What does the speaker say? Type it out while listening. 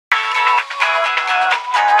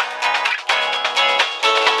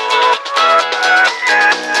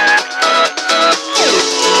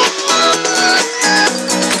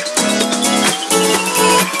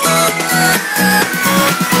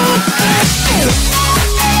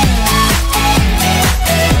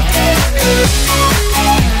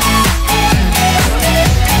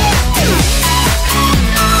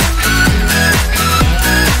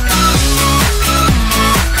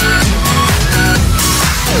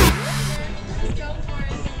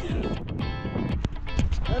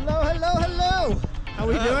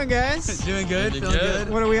doing, guys? Doing good, feeling good.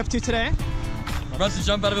 What are we up to today? We're about to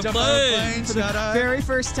jump out of a plane. For the very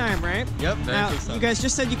first time, right? Yep, Now, first time. you guys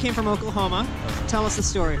just said you came from Oklahoma. Tell us the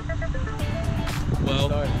story.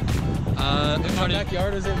 Well, In my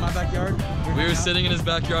backyard, is it in my backyard? we were sitting in his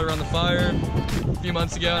backyard around the fire a few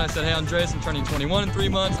months ago, and I said, hey, Andres, I'm turning 21 in 3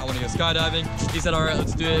 months. I want to go skydiving. He said, all right,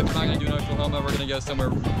 let's do it. We're not going to do it in Oklahoma. We're going to go somewhere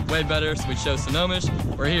way better. So we chose Snohomish.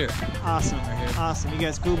 We're here. Awesome. Awesome. You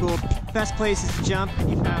guys Googled best places to jump, and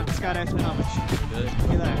you found Skydive Snohomish. Good.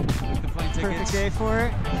 Look at that. The plane tickets. Perfect day for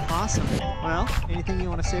it. Awesome. Well, anything you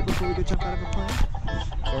want to say before we go jump out of a plane?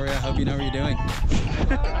 Corey, I hope you know what you're doing.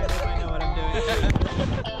 I know what I'm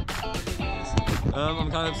doing.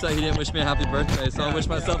 I'm kind of upset he didn't wish me a happy birthday, so I'll wish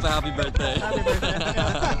myself a happy birthday. Happy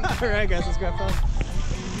birthday. All right, guys, let's go have fun.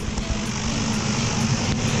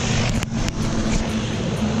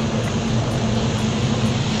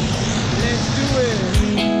 Let's do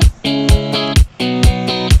it.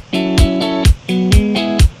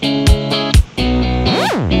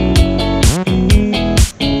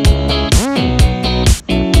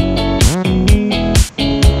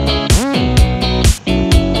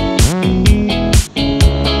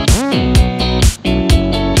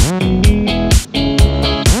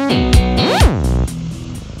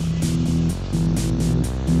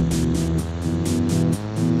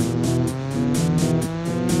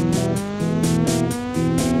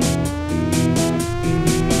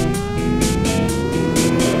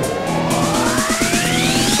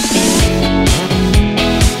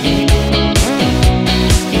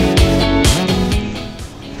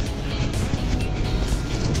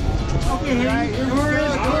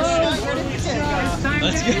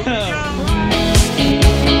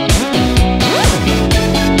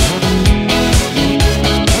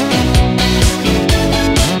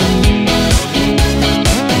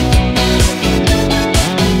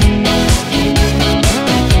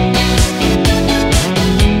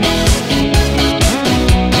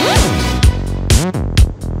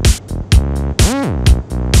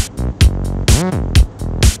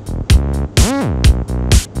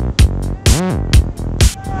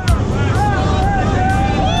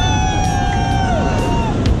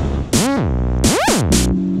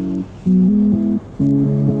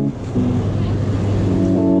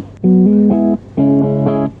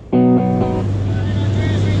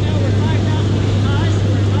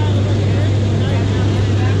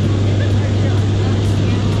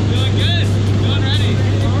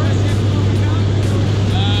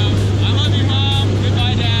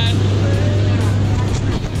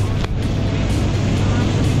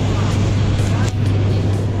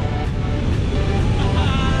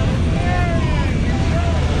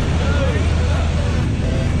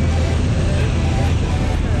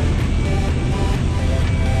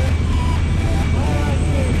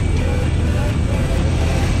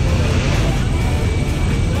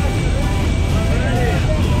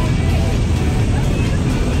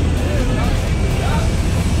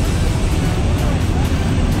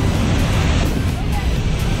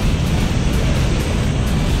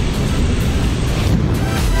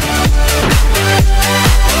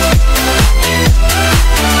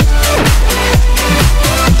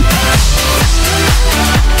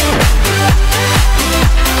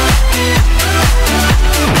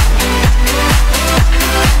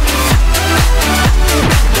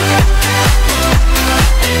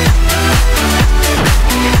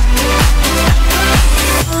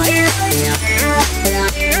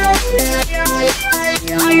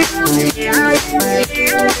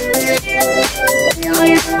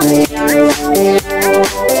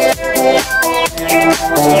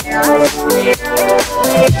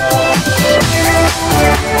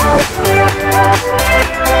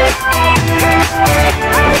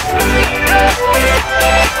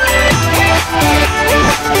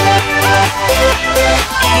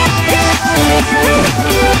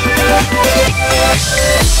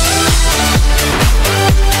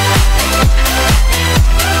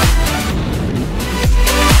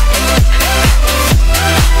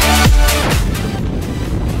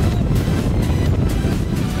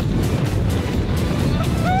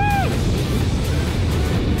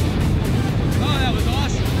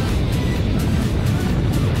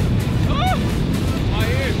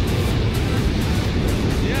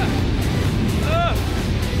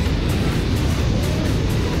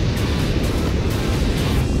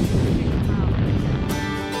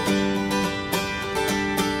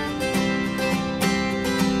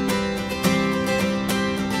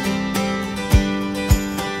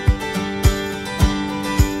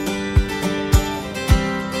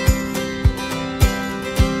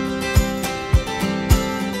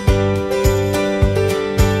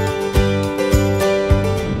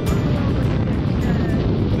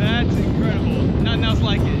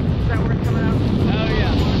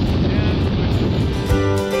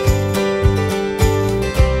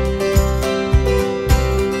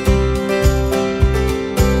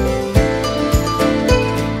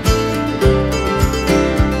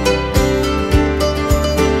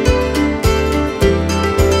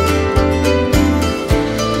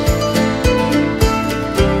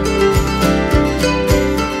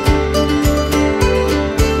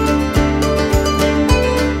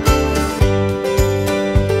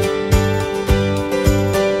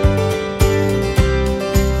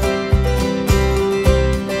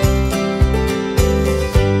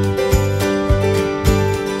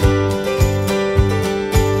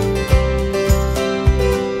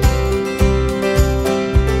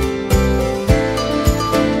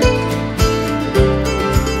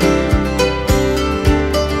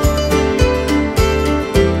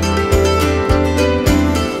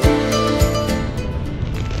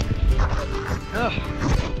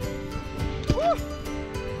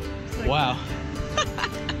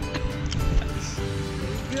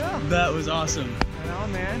 go. That was awesome. Right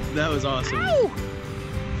on, man. That was awesome. Ow!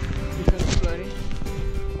 You finished, buddy?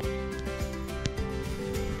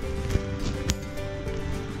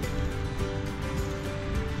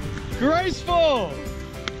 Graceful!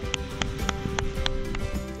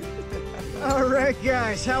 All right,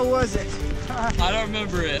 guys, how was it? I don't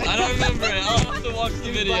remember it. I don't remember it. I'll have to watch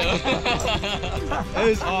the video. It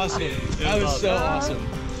was awesome. That was so awesome.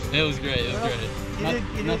 It was great. It was great. You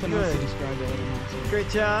did Nothing else to good. describe it. Great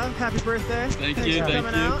job. Happy birthday. Thank Thanks you. for Thank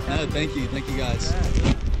coming you. out. No, thank you. Thank you guys. Yeah.